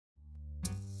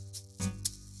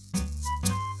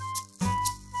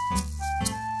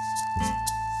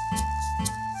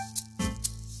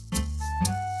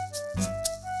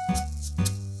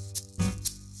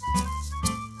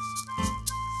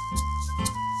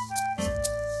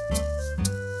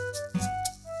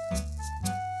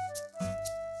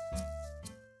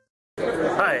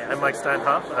Hi, I'm Mike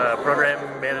Steinhoff,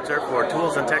 Program Manager for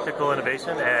Tools and Technical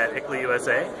Innovation at ICLEI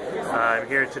USA. I'm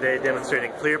here today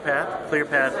demonstrating ClearPath.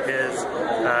 ClearPath is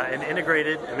an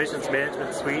integrated emissions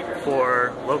management suite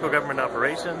for local government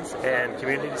operations and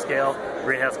community scale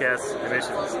greenhouse gas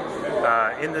emissions.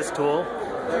 In this tool,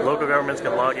 local governments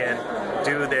can log in,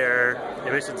 do their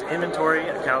emissions inventory,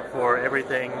 account for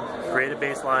everything, create a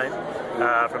baseline.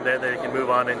 From there they can move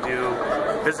on and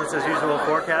do business as usual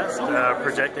forecast,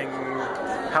 projecting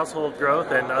household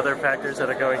growth and other factors that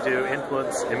are going to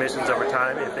influence emissions over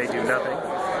time if they do nothing.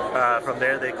 From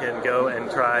there they can go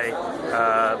and try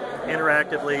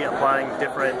interactively applying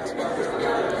different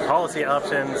policy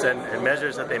options and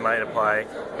measures that they might apply,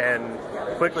 and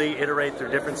quickly iterate through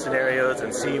different scenarios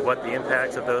and see what the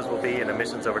impacts of those will be in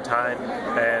emissions over time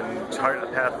and chart a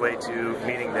pathway to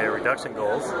meeting their reduction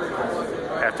goals.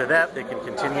 After that, they can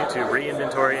continue to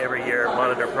re-inventory every year,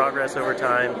 monitor progress over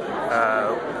time,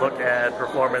 look at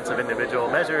performance of individual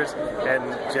measures, and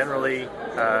generally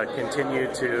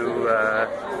continue to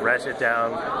ratchet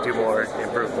down, do more,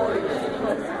 improve more.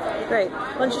 Great.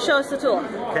 Why don't you show us the tool?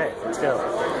 Okay, let's go.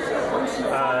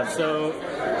 So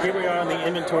here we are on the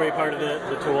inventory part of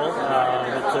the tool.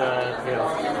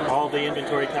 All the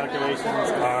inventory calculations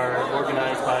are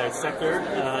organized by sector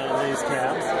in these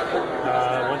tabs.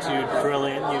 Once you drill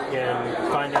in, you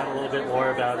can find out a little bit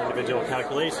more about individual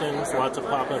calculations. Lots of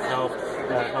pop-up help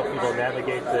people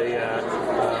navigate the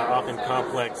often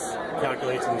complex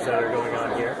calculations that are going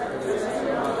on here.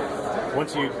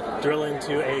 Once you drill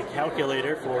into a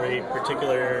calculator for a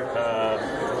particular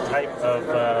type of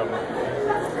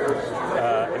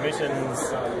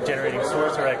emissions generating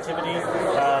source or activity,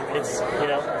 it's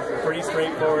pretty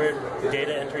straightforward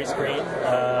data entry screen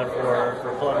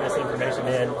for pulling this information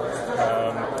in.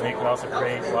 You can also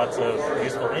create lots of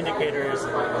useful indicators,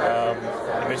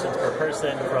 emissions per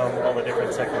person from all the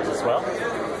different sectors as well.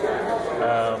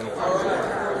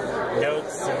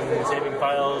 Notes and saving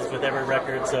files with every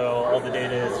record, so all the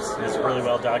data is really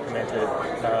well documented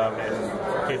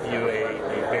and give you a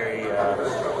very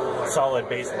solid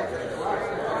baseline.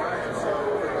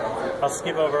 I'll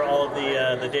skip over all of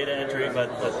the data entry,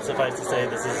 but suffice to say,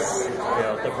 this is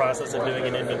the process of doing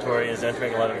an inventory is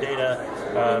entering a lot of data.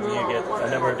 You get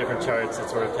a number of different charts that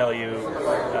sort of tell you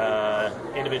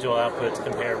individual outputs,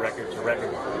 compare record to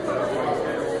record.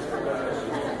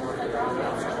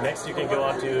 Next, you can go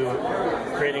on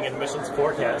to creating an emissions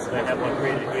forecast, and I have one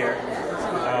created here.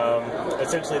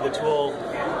 Essentially, the tool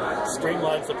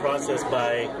streamlines the process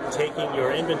by taking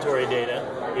your inventory data.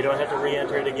 You don't have to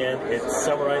re-enter it again. It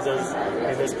summarizes,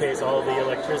 in this case, all of the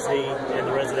electricity in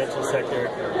the residential sector,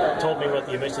 told me what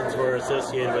the emissions were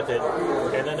associated with it,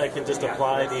 and then I can just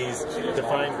apply these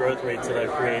defined growth rates that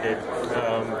I've created.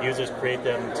 Users create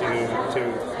them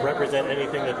to represent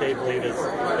anything that they believe is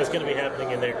going to be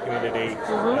happening in their community,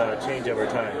 change over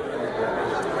time.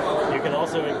 You can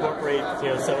also incorporate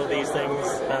some of these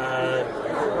things.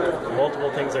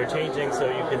 Multiple things are changing, so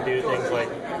you can do things like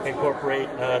incorporate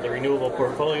the renewable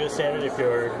portfolio standard if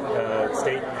your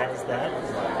state has that,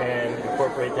 and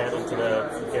incorporate that into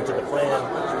the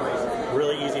plan.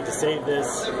 Really easy to save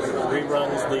this.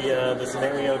 Reruns the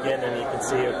scenario again, and you can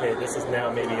see, okay, this is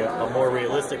now maybe a more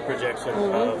realistic projection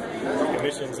of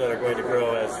emissions that are going to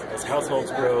grow as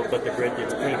households grow, but the grid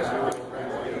gets cleaner.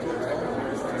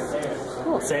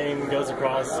 Same goes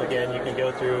across, again, you can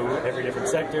go through every different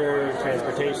sector,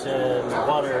 transportation,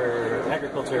 water,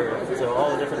 agriculture, so all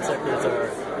the different sectors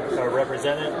are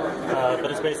represented,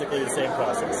 but it's basically the same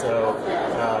process. So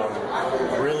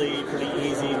really pretty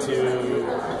easy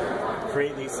to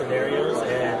create these scenarios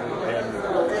and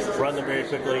run them very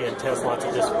quickly and test lots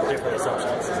of different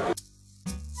assumptions.